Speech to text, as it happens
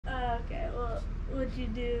Would you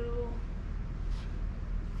do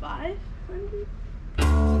 500?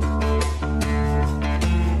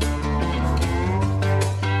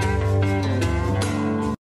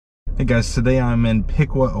 Hey guys, today I'm in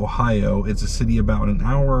Piqua, Ohio. It's a city about an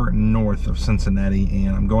hour north of Cincinnati,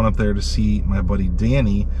 and I'm going up there to see my buddy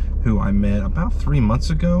Danny, who I met about 3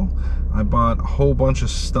 months ago. I bought a whole bunch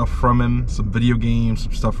of stuff from him, some video games,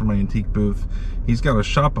 some stuff from my antique booth. He's got a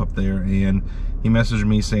shop up there, and he messaged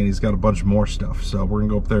me saying he's got a bunch more stuff, so we're gonna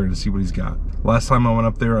go up there to see what he's got. Last time I went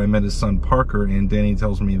up there, I met his son Parker, and Danny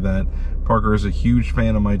tells me that Parker is a huge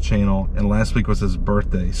fan of my channel, and last week was his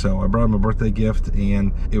birthday, so I brought him a birthday gift,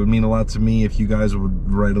 and it would mean a lot to me if you guys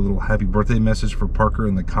would write a little happy birthday message for Parker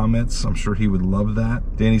in the comments. I'm sure he would love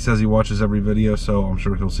that. Danny says he watches every video, so I'm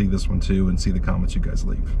sure he'll see this one too and see the comments you guys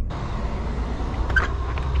leave.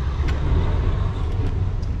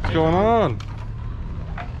 What's going on?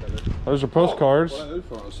 Those are postcards.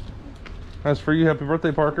 That's for you. Happy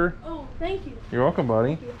birthday, Parker. Oh, thank you. You're welcome,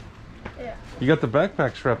 buddy. Thank you. Yeah. You got the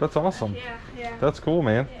backpack strap. That's awesome. Yeah. That's cool,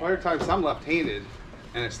 man. Well, there are times I'm left-handed,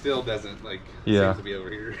 and it still doesn't, like, seems to be over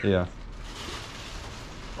here. Yeah.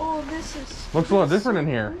 Oh, this is... Looks a lot different in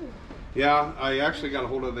here. Yeah, I actually got a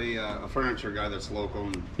hold of a furniture guy that's local,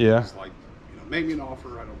 and he's like, make me an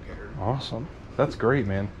offer, I don't care. Awesome. That's great,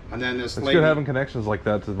 man. And then this it's lady... good having connections like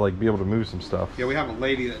that to, like, be able to move some stuff. Yeah, we have a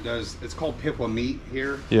lady that does, it's called Piqua Meat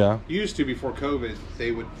here. Yeah. Used to, before COVID,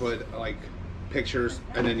 they would put, like, pictures,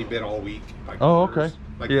 and then you bid all week. Like quarters. Okay.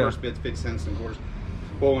 Like first bid 50 cents and quarters.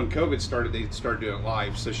 Well, when COVID started, they started doing it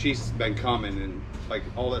live, so she's been coming, and, like,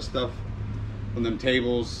 all that stuff on them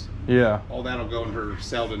tables, all that'll go in her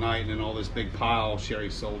sale tonight, and then all this big pile she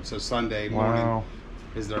already sold. So Sunday morning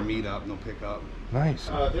is their meetup, and they'll pick up. Nice.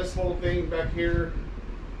 This whole thing back here,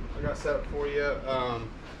 I got set up for you.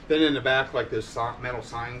 Then in the back, like those metal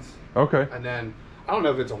signs. Okay. And then, I don't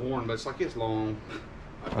know if it's a horn, but it's like it's long.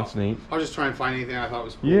 That's neat. I was just trying to find anything I thought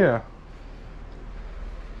was cool. Yeah.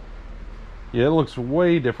 Yeah, it looks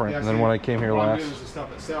way different than when I came here last. I'm doing the stuff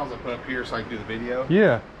that sells I put up here so I can do the video.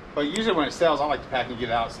 Yeah. But usually when it sells, I like to pack and get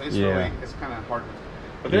out. So it's really, it's kind of hard.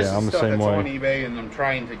 But this is I'm the stuff same that's way. on eBay, and I'm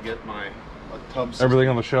trying to get my tub system. Everything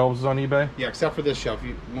on the shelves is on eBay? Yeah, except for this shelf.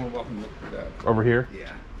 You're more welcome to look for that. Over here?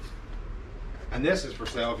 Yeah. And this is for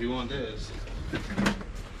sale if you want this.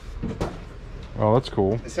 Oh, that's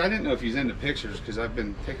cool. See, I didn't know if he's into pictures because I've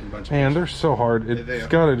been taking a bunch of Man, pictures. they're so hard. It's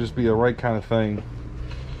got to just be the right kind of thing.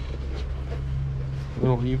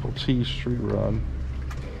 Little Evil T street rod.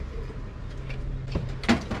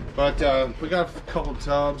 But we got a couple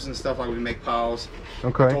tubs and stuff, like we make piles.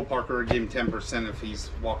 Okay. I told Parker to give him 10% if he's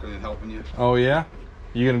walking and helping you. Oh, yeah?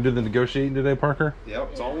 You going to do the negotiating today, Parker? Yep,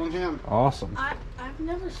 it's all on him. Awesome. I've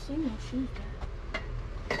never seen those shoes,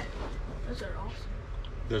 Dad. Those are awesome.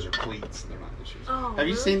 Those are cleats. They're not the shoes. Oh, have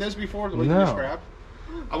you seen those before? The ones you just grabbed?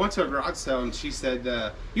 I went to a garage sale and she said,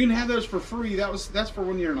 you can have those for free. That's for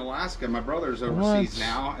when you're in Alaska. My brother's overseas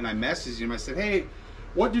now, and I messaged him. I said, hey,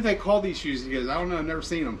 what do they call these shoes? He goes, I don't know, I've never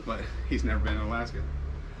seen them, but he's never been in Alaska.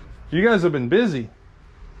 You guys have been busy.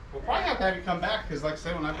 We'll probably have to have you come back because, like I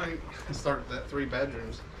said, when I start that 3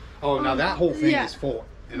 bedrooms. Oh, now that whole thing is full.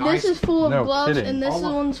 And this is full of gloves, kidding. and this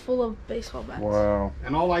one's full of baseball bats. Wow.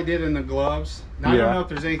 And all I did in the gloves, now I don't know if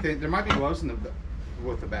there's anything, there might be gloves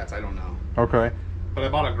with the bats, I don't know. Okay. But I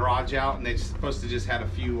bought a garage out, and they're supposed to just had a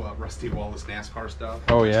few Rusty Wallace NASCAR stuff.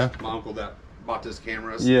 Oh, yeah? My uncle that bought this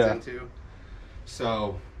camera into.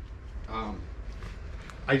 So,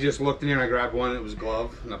 I just looked in here and I grabbed one. It was a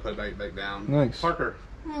glove, and I put it back down. Nice. Parker.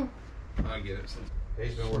 I get it.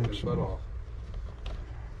 He's been working his foot off.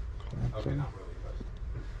 Okay, not really, but.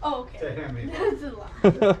 Oh, okay. That's a lot.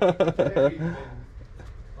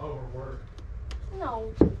 Overworked.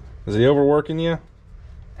 No. Is he overworking you?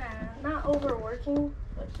 Not overworking,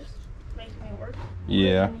 but just making me work.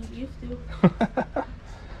 Yeah. More than he used to.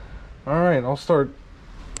 All right, I'll start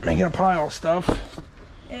making a pile of stuff.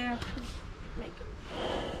 Yeah. Make it.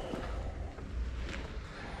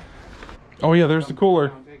 Oh yeah, there's the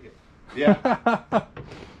cooler. Yeah.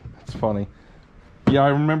 That's funny. Yeah, I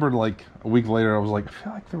remembered like a week later, I was like, I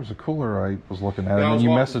feel like there was a cooler I was looking at, and then you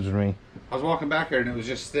messaged me. I was walking back there, and it was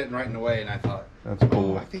just sitting right in the way, and I thought, that's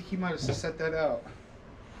cool. I think he might have set that out.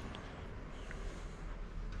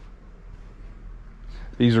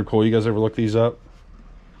 These are cool. You guys ever look these up?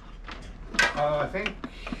 I think,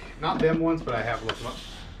 not them ones, but I have looked them up.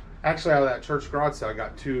 Actually, out of that church garage sale, I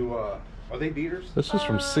got 2, are they beaters? This is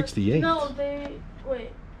from 68. No,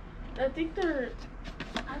 wait, I think they're,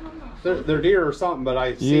 I don't know. They're deer or something, but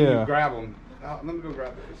I see you grab them. Let me go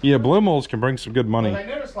grab those. Yeah, blow molds can bring some good money. But I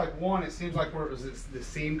noticed like one, it seems like where it was the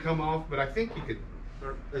seam come off, but I think you could,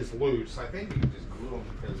 it's loose. I think you could just glue them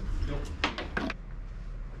because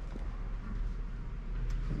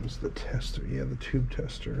What's the tester? Yeah, the tube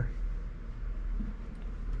tester.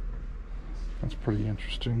 That's pretty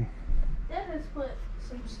interesting. Dad has put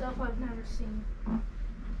some stuff I've never seen.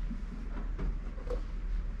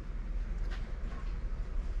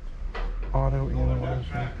 Auto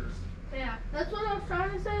analyzer. Yeah, that's what I was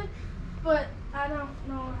trying to say, but I don't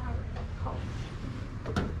know how to call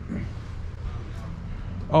it.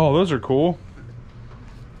 Oh, those are cool.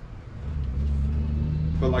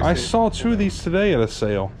 But like I saw 2 of these today at a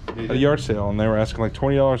sale, at a yard sale, and they were asking like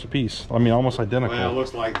 $20 a piece. I mean, almost identical. Well, it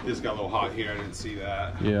looks like this got a little hot here. I didn't see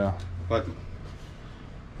that. Yeah. But,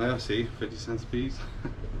 well, see, 50 cents a piece.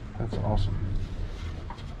 That's awesome.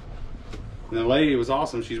 And the lady was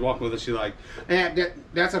awesome. She's walking with us. She's like,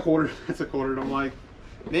 that's a quarter. That's a quarter. And I'm like,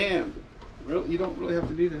 damn, really, you don't really have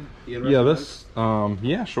to do that. Yeah, this,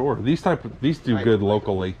 yeah, sure. These do good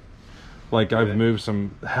locally. Like I've moved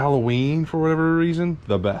some Halloween for whatever reason,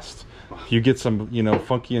 the best. If you get some, you know,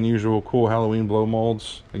 funky, unusual, cool Halloween blow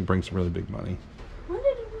molds, they can bring some really big money. When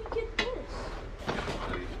did we get this?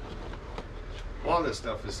 A lot of this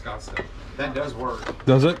stuff is Scott stuff. That does work.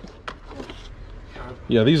 Does it?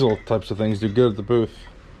 Yeah, these little types of things do good at the booth.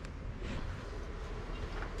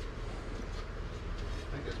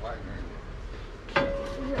 I think it's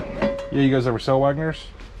Wagner. Yeah, you guys ever sell Wagners?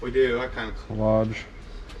 We do. I kind of. Lodge.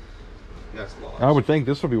 That's Lodge. I would think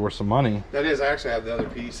this would be worth some money. That is. I actually have the other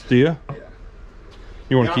piece. Do you? Yeah.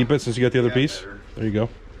 You want to keep it since you got the other piece? Better. There you go.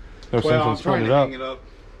 No Well, I'm sense in trying splitting to it hang up. it up.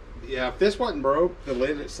 Yeah, if this wasn't broke, the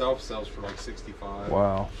lid itself sells for like $65.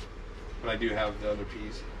 Wow. But I do have the other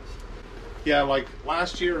piece. Yeah, like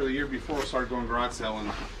last year or the year before, I started going garage selling,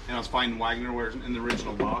 and I was finding Wagner wares in the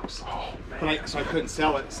original box. Oh man. But so I couldn't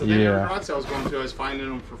sell it. So then the garage sale I was going to, I was finding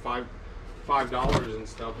them for $5 and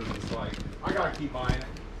stuff, and it's like, I gotta keep buying it.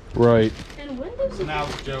 Right. And when does So now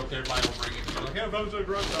it's a joke, everybody will bring it. Like, yeah, those are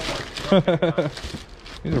garage sale. Okay,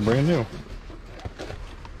 These are brand new.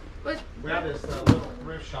 But we have this little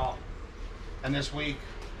thrift shop, and this week,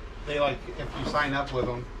 they like, if you sign up with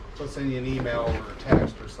them, they'll send you an email or a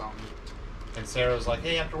text or something. And Sarah's like,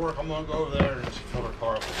 hey, after work, I'm going to go over there. And she filled her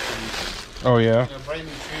car up with shoes. Oh, yeah? You know, brand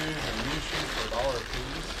new shoes and new shoes for $1 a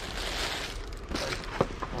piece. Like,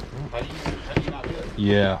 how do you not do it?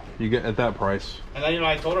 Yeah, you get at that price. And then, you know,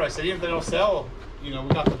 I told her, I said, even if they don't sell, you know, we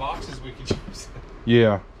got the boxes we could use.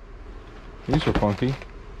 Yeah. These are funky.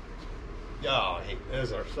 Yeah, I hate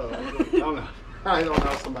those are so. I don't know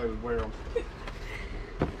how somebody would wear them.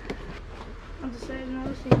 I'm just saying,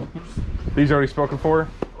 another scene. These already spoken for?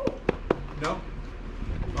 No.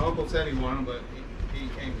 My uncle said he wanted them, but he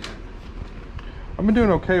came in. I've been doing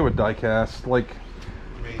okay with die-cast. Like,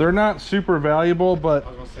 they're not super valuable, but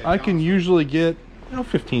I can usually get, you know,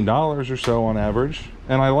 $15 or so on average.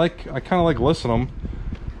 And I kind of like listing them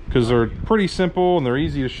because they're pretty simple and they're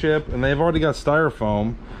easy to ship, and they've already got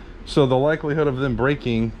styrofoam, so the likelihood of them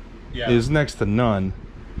breaking is next to none.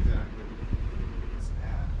 Exactly.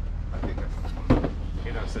 I think that's this one.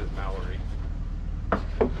 You know, it says Mallory.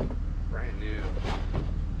 Brand new.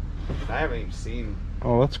 I haven't even seen.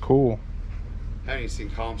 Oh, that's cool. I haven't even seen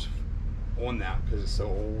comps on that because it's so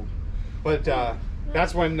old. But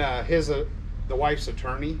that's when the wife's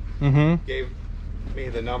attorney gave me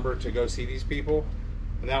the number to go see these people,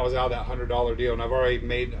 and that was out of that $100 deal, and I've already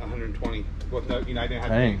made $120 with no, you know, I didn't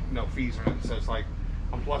have to pay no fees or anything. So it's like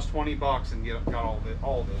I'm plus $20 and got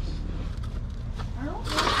all this. I don't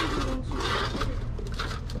know if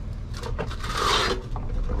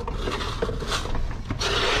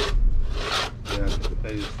Yeah,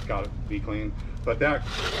 they just got it to be clean. But that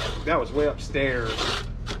was way upstairs.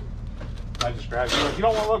 I just grabbed it. Like, you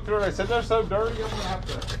don't want to look through it. I said they're so dirty. I'm gonna have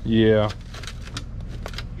to. Yeah.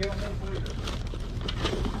 Get them in for you.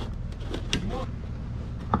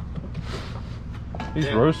 These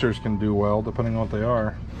roasters can do well depending on what they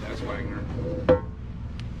are. That's Wagner.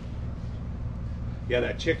 Yeah,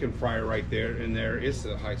 that chicken fryer right there in there is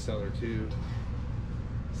a high seller too.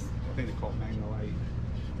 I think they call it Magnolite.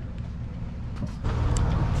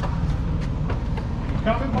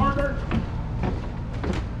 Coming, Parker?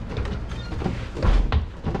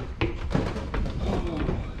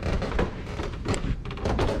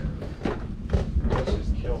 Let's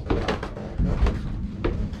just kill it.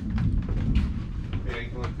 Yeah, you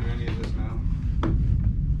can look through any of this now.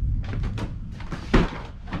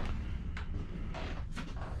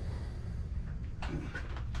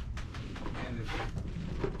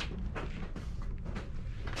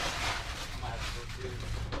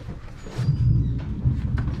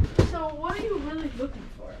 So what are you really looking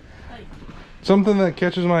for? Like, Something that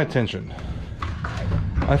catches my attention.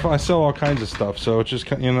 I sell all kinds of stuff, so it's just,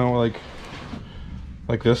 you know,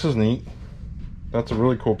 like this is neat. That's a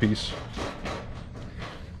really cool piece.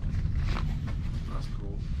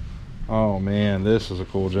 Oh man, this is a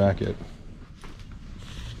cool jacket.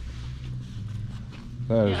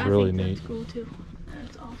 That is really neat. That's cool too.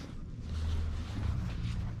 That's awesome.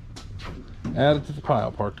 Add it to the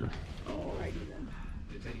pile, Parker. Alrighty then.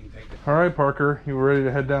 All right, Parker, you ready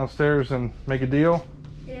to head downstairs and make a deal?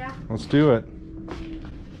 Yeah. Let's do it.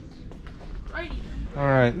 Righty then. All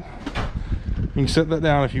right. You can set that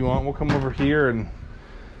down if you want. We'll come over here and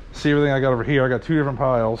see everything I got over here. I got 2 different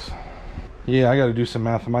piles. Yeah, I got to do some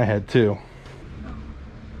math in my head too.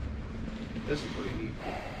 This is pretty neat.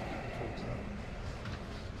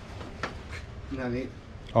 Isn't that neat?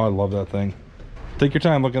 Oh, I love that thing. Take your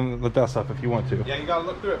time looking at that stuff if you want to. Yeah, you gotta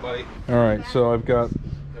look through it, buddy. All right, so I've got,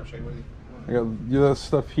 I'll show you what I got this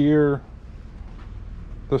stuff here.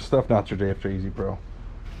 This stuff, not your day after Easy Pro.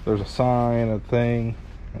 There's a sign, a thing,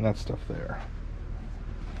 and that stuff there.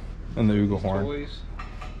 And the Oogle horn. Toys.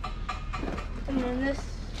 And then this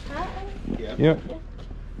hat. Yep. Yep.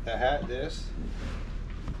 The hat, this,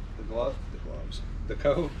 the gloves, the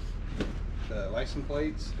coat, the license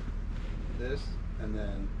plates, this, and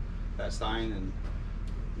then that sign and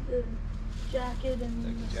The jacket and the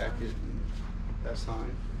the jacket and that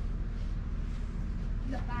sign.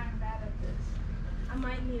 I'm bad at this. I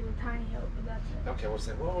might need a tiny help, but that's it. Okay, what's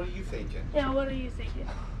that? Well, what are you thinking? Yeah, what are you thinking?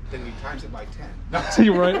 Then we times it by 10.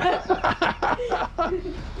 You're right.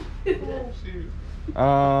 Oh, shoot.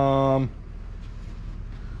 How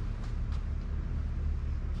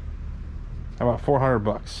about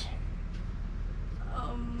 $400?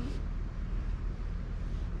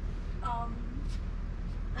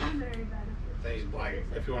 I'm very bad at this. Like,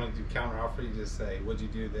 if you want to do counter offer, you just say, would you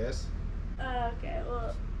do this? Okay,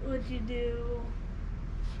 well, would you do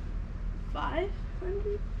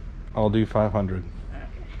 500? I'll do 500. Okay.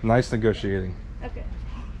 Nice negotiating. Okay.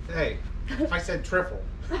 Hey, I said triple.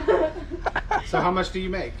 So how much do you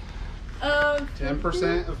make?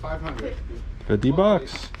 10% of 500. 50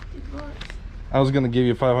 bucks. 50 bucks. I was gonna give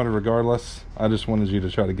you 500 regardless. I just wanted you to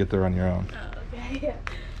try to get there on your own. Oh, okay, yeah.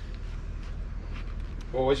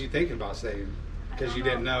 What was you thinking about saying? Because you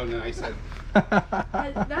didn't know, and then I said,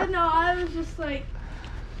 I was just like...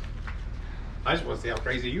 I just want to see how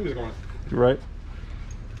crazy you was going. Right?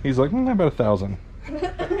 He's like, about 1,000.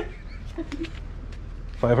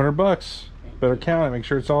 500 bucks. Better count it. Make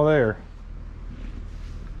sure it's all there.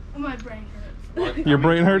 My brain hurts. Your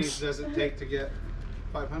brain hurts? How many does it take to get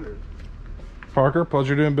 500? Parker,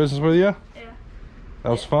 pleasure doing business with you. Yeah. That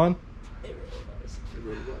was fun. It really was. It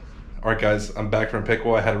really was. All right, guys, I'm back from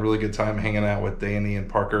Pickwa. I had a really good time hanging out with Danny and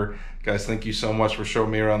Parker. Guys, thank you so much for showing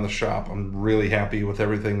me around the shop. I'm really happy with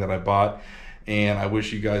everything that I bought, and I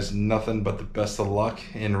wish you guys nothing but the best of luck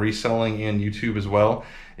in reselling and YouTube as well.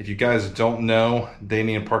 If you guys don't know,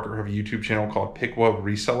 Danny and Parker have a YouTube channel called Pickwa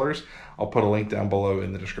Resellers. I'll put a link down below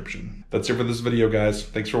in the description. That's it for this video, guys.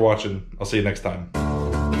 Thanks for watching. I'll see you next time.